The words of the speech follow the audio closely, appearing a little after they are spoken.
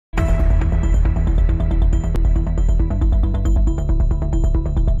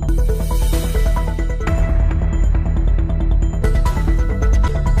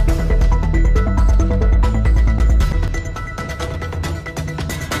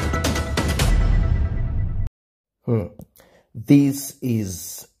This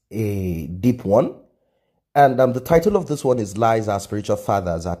is a deep one, and the title of this one is Lies Our Spiritual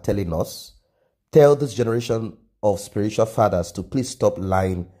Fathers Are Telling Us. Tell this generation of spiritual fathers to please stop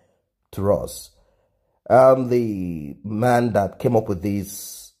lying to us. The man that came up with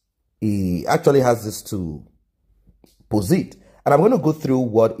this, he actually has this to posit, and I'm going to go through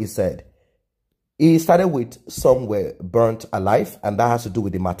what he said. He started with some were burnt alive, and that has to do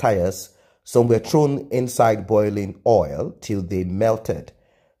with the martyrs. Some were thrown inside boiling oil till they melted.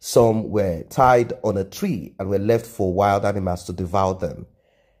 Some were tied on a tree and were left for wild animals to devour them.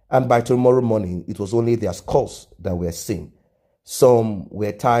 And by tomorrow morning, it was only their skulls that were seen. Some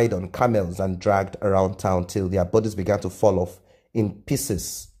were tied on camels and dragged around town till their bodies began to fall off in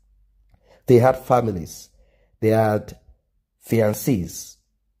pieces. They had families. They had fiancés,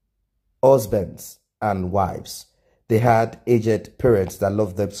 husbands, and wives. They had aged parents that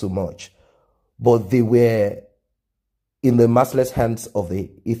loved them so much. But they were in the merciless hands of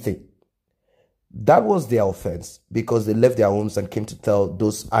the heathen. That was their offense, because they left their homes and came to tell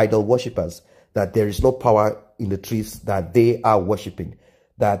those idol worshippers that there is no power in the trees that they are worshipping,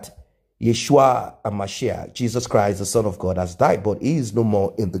 that Yeshua HaMashiach, Jesus Christ, the Son of God, has died, but he is no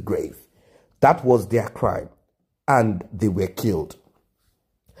more in the grave. That was their crime, and they were killed.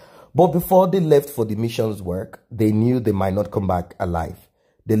 But before they left for the missions work, they knew they might not come back alive.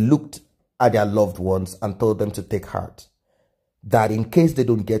 They looked at their loved ones and told them to take heart, that in case they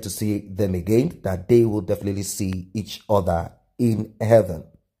don't get to see them again, that they will definitely see each other in heaven.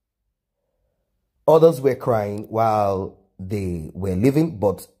 Others were crying while they were living,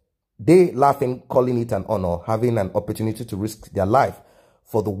 but they laughing, calling it an honor, having an opportunity to risk their life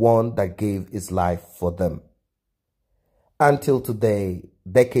for the one that gave his life for them. Until today,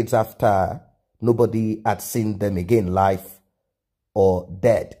 decades after, nobody had seen them again, live or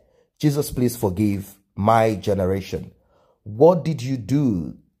dead. Jesus, please forgive my generation. What did you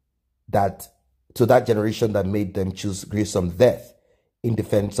do to that generation that made them choose gruesome death in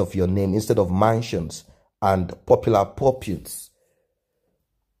defense of your name instead of mansions and popular pursuits?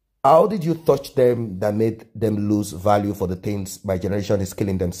 How did you touch them that made them lose value for the things my generation is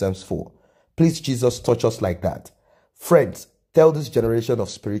killing themselves for? Please, Jesus, touch us like that. Friends, tell this generation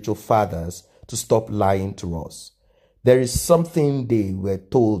of spiritual fathers to stop lying to us. There is something they were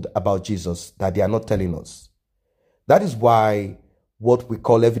told about Jesus that they are not telling us. That is why what we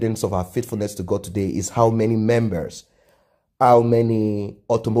call evidence of our faithfulness to God today is how many members, how many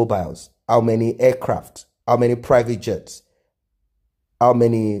automobiles, how many aircraft, how many private jets, how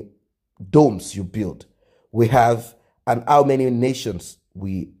many domes you build we have, and how many nations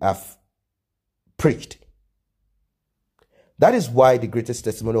we have preached. That is why the greatest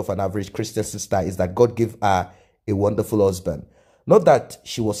testimony of an average Christian sister is that God gave her a wonderful husband. Not that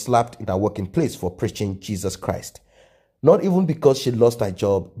she was slapped in her working place for preaching Jesus Christ. Not even because she lost her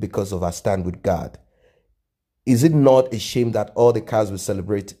job because of her stand with God. Is it not a shame that all the cars we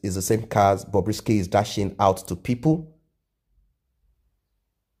celebrate is the same cars Bobrisky is dashing out to people?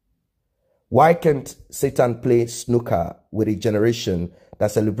 Why can't Satan play snooker with a generation that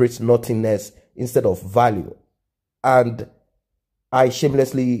celebrates nothingness instead of value? And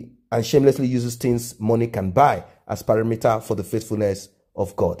shamelessly uses things money can buy as parameter for the faithfulness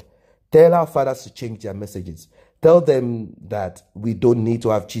of God. Tell our fathers to change their messages. Tell them that we don't need to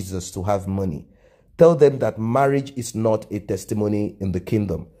have Jesus to have money. Tell them that marriage is not a testimony in the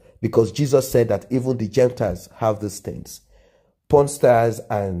kingdom, because Jesus said that even the Gentiles have these things. Porn stars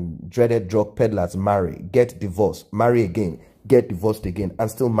and dreaded drug peddlers marry, get divorced, marry again, get divorced again,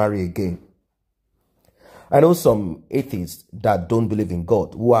 and still marry again. I know some atheists that don't believe in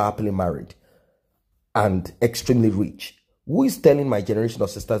God who are happily married and extremely rich. Who is telling my generation of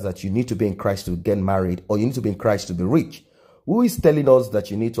sisters that you need to be in Christ to get married, or you need to be in Christ to be rich? Who is telling us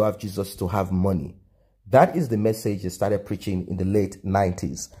that you need to have Jesus to have money? That is the message they started preaching in the late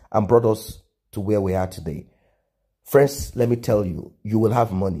 90s and brought us to where we are today. Friends, let me tell you, you will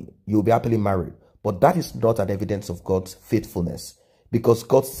have money, you will be happily married, but that is not an evidence of God's faithfulness, because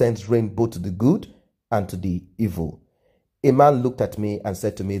God sends rain both to the good and to the evil. A man looked at me and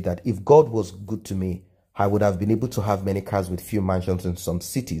said to me that if God was good to me, I would have been able to have many cars with few mansions in some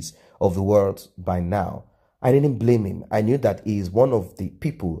cities of the world by now. I didn't blame him. I knew that he is one of the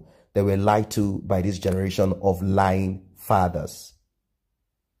people that were lied to by this generation of lying fathers.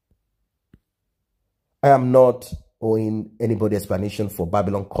 I am not owing anybody explanation for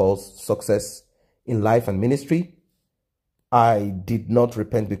Babylon calls success in life and ministry. I did not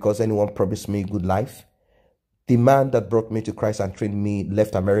repent because anyone promised me good life. The man that brought me to Christ and trained me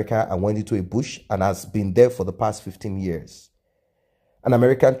left America and went into a bush and has been there for the past 15 years. An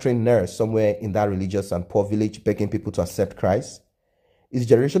American trained nurse somewhere in that religious and poor village begging people to accept Christ? His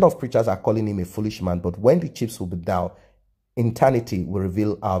generation of preachers are calling him a foolish man, but when the chips will be down, eternity will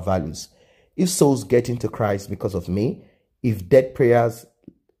reveal our values. If souls get into Christ because of me, if dead prayers,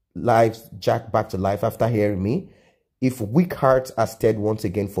 lives jack back to life after hearing me, if weak hearts are stirred once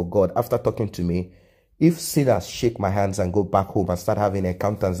again for God after talking to me, if sinners shake my hands and go back home and start having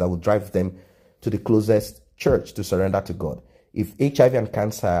encounters that will drive them to the closest church to surrender to God, if HIV and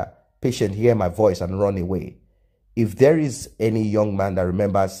cancer patients hear my voice and run away, if there is any young man that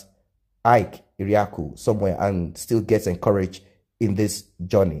remembers Ike Iriaku somewhere and still gets encouraged in this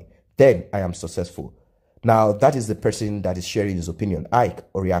journey, then I am successful. Now, that is the person that is sharing his opinion,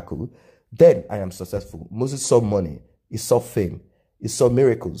 Ike Iriaku. Then I am successful. Moses saw money, he saw fame, he saw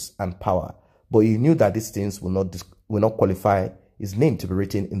miracles and power, but he knew that these things will not qualify his name to be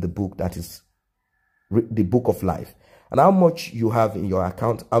written in the book that is the book of life. And how much you have in your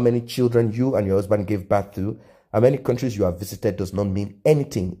account, how many children you and your husband gave birth to, how many countries you have visited does not mean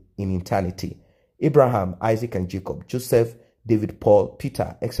anything in eternity. Abraham, Isaac, and Jacob, Joseph, David, Paul,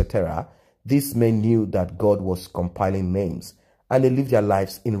 Peter, etc. These men knew that God was compiling names, and they lived their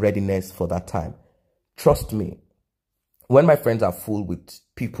lives in readiness for that time. Trust me, when my friends are full with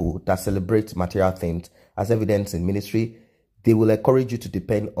people that celebrate material things as evidence in ministry, they will encourage you to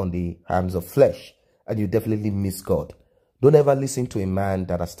depend on the arms of flesh, and you definitely miss God. Don't ever listen to a man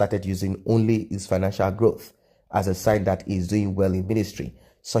that has started using only his financial growth as a sign that he is doing well in ministry,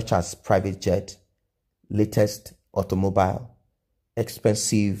 such as private jet, latest automobile,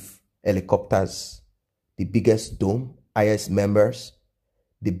 expensive helicopters, the biggest dome, highest members,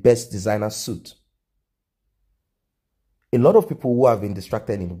 the best designer suit. A lot of people who have been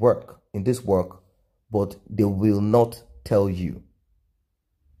distracted in this work, but they will not tell you.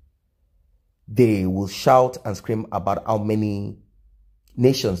 They will shout and scream about how many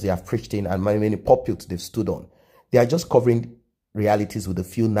nations they have preached in and how many pulpits they've stood on. They are just covering realities with a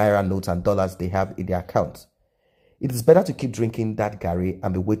few naira notes and dollars they have in their accounts. It is better to keep drinking that Gary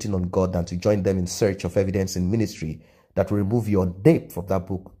and be waiting on God than to join them in search of evidence in ministry that will remove your name from that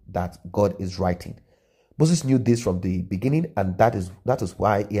book that God is writing. Moses knew this from the beginning, and that is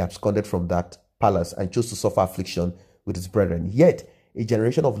why he absconded from that palace and chose to suffer affliction with his brethren. Yet, a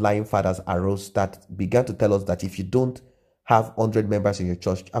generation of lying fathers arose that began to tell us that if you don't have 100 members in your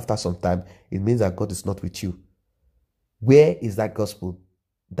church after some time, it means that God is not with you. Where is that gospel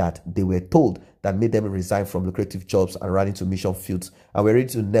that they were told that made them resign from lucrative jobs and run into mission fields and were ready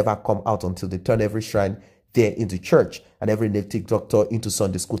to never come out until they turn every shrine there into church and every native doctor into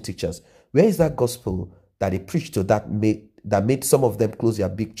Sunday school teachers? Where is that gospel that they preached to that made some of them close their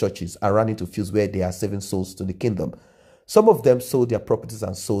big churches and run into fields where they are saving souls to the kingdom? Some of them sold their properties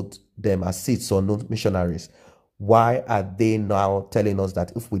and sold them as seeds to unknown missionaries. Why are they now telling us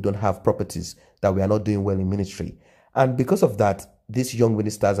that if we don't have properties, that we are not doing well in ministry? And because of that, these young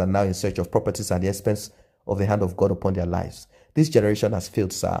ministers are now in search of properties at the expense of the hand of God upon their lives. This generation has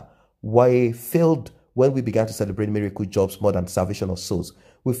failed, sir. Why failed when we began to celebrate miracle jobs more than salvation of souls?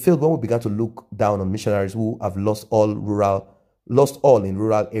 We failed when we began to look down on missionaries who have lost all in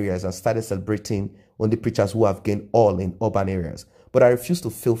rural areas and started celebrating only preachers who have gained all in urban areas. But I refuse to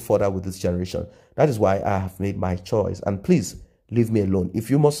fail further with this generation. That is why I have made my choice. And please, leave me alone. If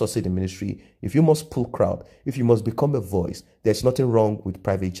you must succeed in ministry, if you must pull crowd, if you must become a voice, there's nothing wrong with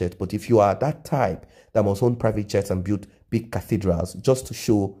private jets. But if you are that type that must own private jets and build big cathedrals just to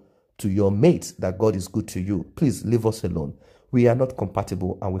show to your mates that God is good to you, please leave us alone. We are not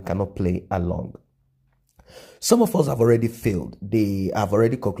compatible and we cannot play along. Some of us have already failed. They have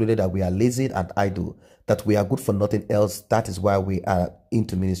already concluded that we are lazy and idle, that we are good for nothing else. That is why we are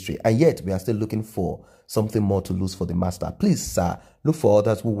into ministry. And yet we are still looking for something more to lose for the master. Please, sir, look for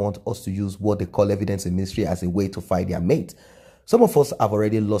others who want us to use what they call evidence in ministry as a way to find their mate. Some of us have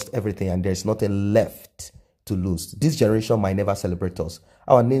already lost everything and there's nothing left to lose. This generation might never celebrate us.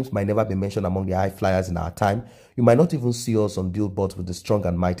 Our names might never be mentioned among the high flyers in our time. You might not even see us on billboards with the strong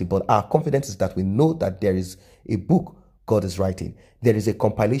and mighty, but our confidence is that we know that there is a book God is writing. There is a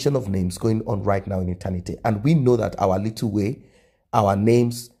compilation of names going on right now in eternity. And we know that our little way, our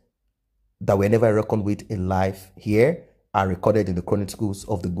names that were never reckoned with in life here are recorded in the chronicles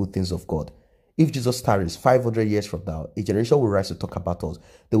of the good things of God. If Jesus tarries 500 years from now, a generation will rise to talk about us.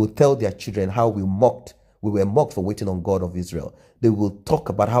 They will tell their children how we were mocked for waiting on God of Israel. They will talk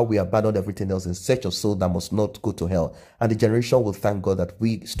about how we abandoned everything else in search of souls that must not go to hell. And the generation will thank God that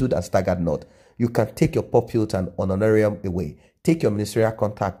we stood and staggered not. You can take your pulpit and honorarium away. Take your ministerial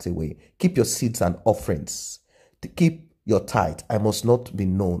contacts away. Keep your seeds and offerings. Keep your tithe. I must not be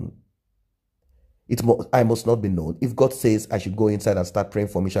known. I must not be known. If God says I should go inside and start praying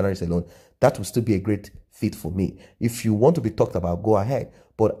for missionaries alone, that will still be a great fit for me. If you want to be talked about, go ahead.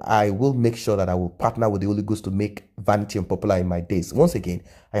 But I will make sure that I will partner with the Holy Ghost to make vanity unpopular in my days. Once again,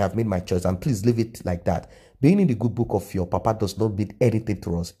 I have made my choice, and please leave it like that. Being in the good book of your papa does not mean anything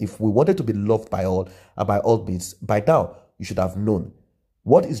to us. If we wanted to be loved by all means, by now, you should have known.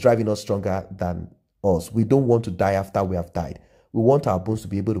 What is driving us stronger than us? We don't want to die after we have died. We want our bones to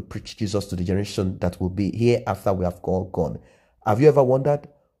be able to preach Jesus to the generation that will be here after we have all gone. Have you ever wondered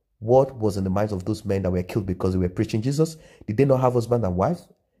what was in the minds of those men that were killed because they were preaching Jesus? Did they not have husband and wife?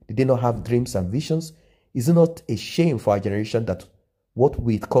 Did they not have dreams and visions? Is it not a shame for our generation that what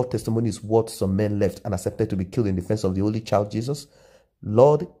we call testimony is what some men left and accepted to be killed in defense of the Holy Child Jesus?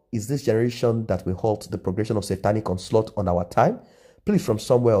 Lord, is this generation that will halt the progression of satanic onslaught on our time? Please, from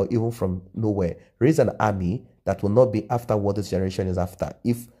somewhere or even from nowhere, raise an army that will not be after what this generation is after.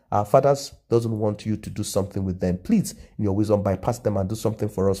 If our fathers doesn't want you to do something with them, please, in your wisdom, bypass them and do something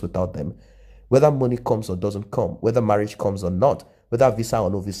for us without them. Whether money comes or doesn't come, whether marriage comes or not, whether visa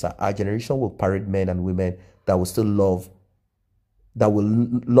or no visa, our generation will parade men and women that will still love,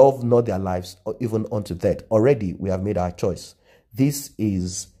 not their lives or even unto death. Already, we have made our choice. This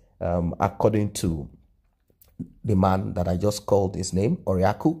is according to the man that I just called his name,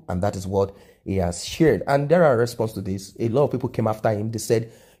 Oriaku, and that is what he has shared. And there are response to this. A lot of people came after him. They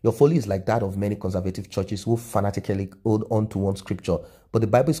said, your folly is like that of many conservative churches who fanatically hold on to one scripture. But the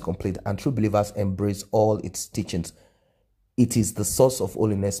Bible is complete, and true believers embrace all its teachings. It is the source of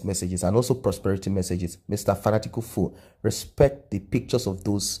holiness messages and also prosperity messages. Mr. Fanatical Fool, respect the pictures of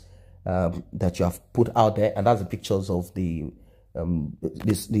those that you have put out there, and that's the pictures of the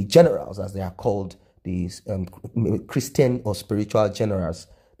generals, as they are called, these Christian or spiritual generals,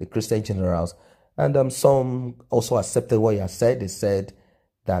 the Christian generals. And some also accepted what he has said. They said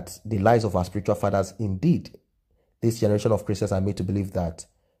that the lives of our spiritual fathers, indeed, this generation of Christians are made to believe that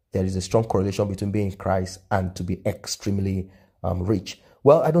there is a strong correlation between being in Christ and to be extremely rich.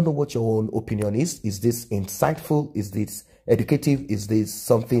 Well, I don't know what your own opinion is. Is this insightful? Is this educative? Is this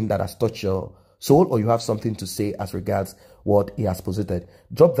something that has touched your soul, or you have something to say as regards what he has posited?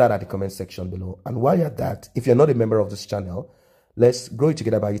 Drop that at the comment section below. And while you're at that, if you're not a member of this channel, let's grow it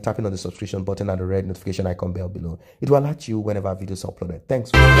together by you tapping on the subscription button and the red notification icon bell below. It will alert you whenever videos are uploaded.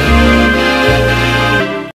 Thanks.